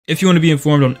If you want to be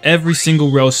informed on every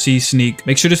single RELL C sneak,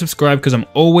 make sure to subscribe because I'm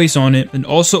always on it. And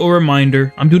also a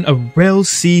reminder, I'm doing a RELL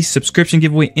C subscription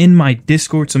giveaway in my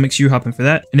Discord, so make sure you hop in for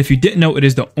that. And if you didn't know, it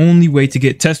is the only way to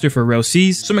get tested for RELL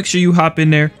Cs, so make sure you hop in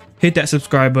there, hit that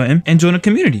subscribe button, and join a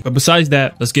community. But besides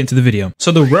that, let's get into the video.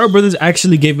 So the RELL brothers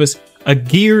actually gave us a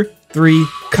Gear 3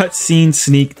 cutscene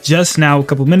sneak just now, a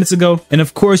couple minutes ago. And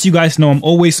of course, you guys know I'm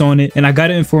always on it, and I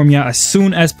gotta inform y'all as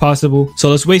soon as possible. So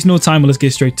let's waste no time and let's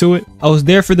get straight to it. I was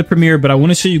there for the premiere, but I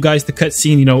want to show you guys the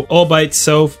cutscene, you know, all by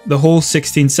itself, the whole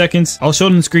 16 seconds. I'll show it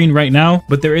on the screen right now,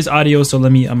 but there is audio, so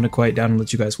I'm gonna quiet down and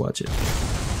let you guys watch it.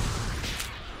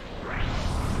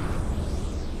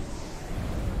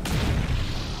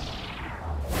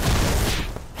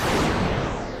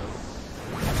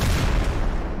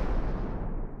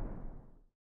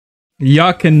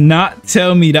 Y'all cannot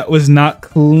tell me that was not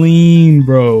clean,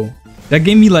 bro. That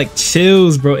gave me like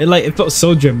chills, bro. It felt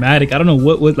so dramatic. I don't know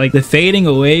what was like the fading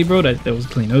away, bro. That was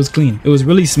clean. It was clean. It was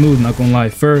really smooth, not gonna lie.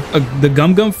 For the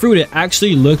gum fruit, it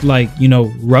actually looked like, you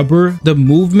know, rubber. The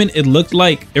movement, it looked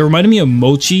like, it reminded me of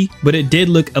mochi, but it did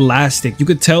look elastic. You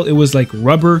could tell it was like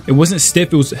rubber. It wasn't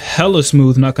stiff. It was hella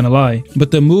smooth, not gonna lie. But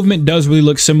the movement does really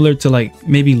look similar to like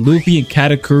maybe Luffy and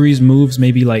Katakuri's moves,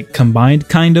 maybe like combined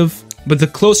kind of. But the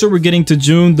closer we're getting to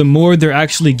June, the more they're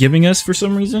actually giving us for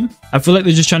some reason. I feel like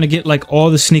they're just trying to get like all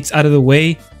the sneaks out of the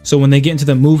way, so when they get into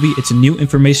the movie, it's new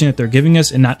information that they're giving us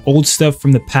and not old stuff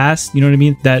from the past. You know what I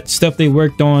mean? That stuff they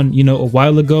worked on, you know, a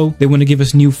while ago. They want to give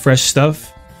us new, fresh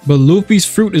stuff. But Luffy's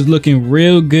fruit is looking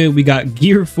real good. We got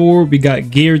Gear 4, we got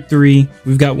Gear 3.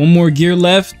 We've got one more gear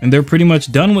left, and they're pretty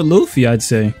much done with Luffy, I'd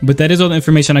say. But that is all the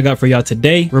information I got for y'all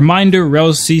today. Reminder,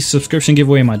 RELL C subscription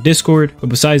giveaway in my Discord. But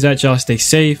besides that, y'all stay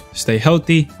safe, stay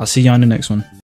healthy. I'll see y'all in the next one.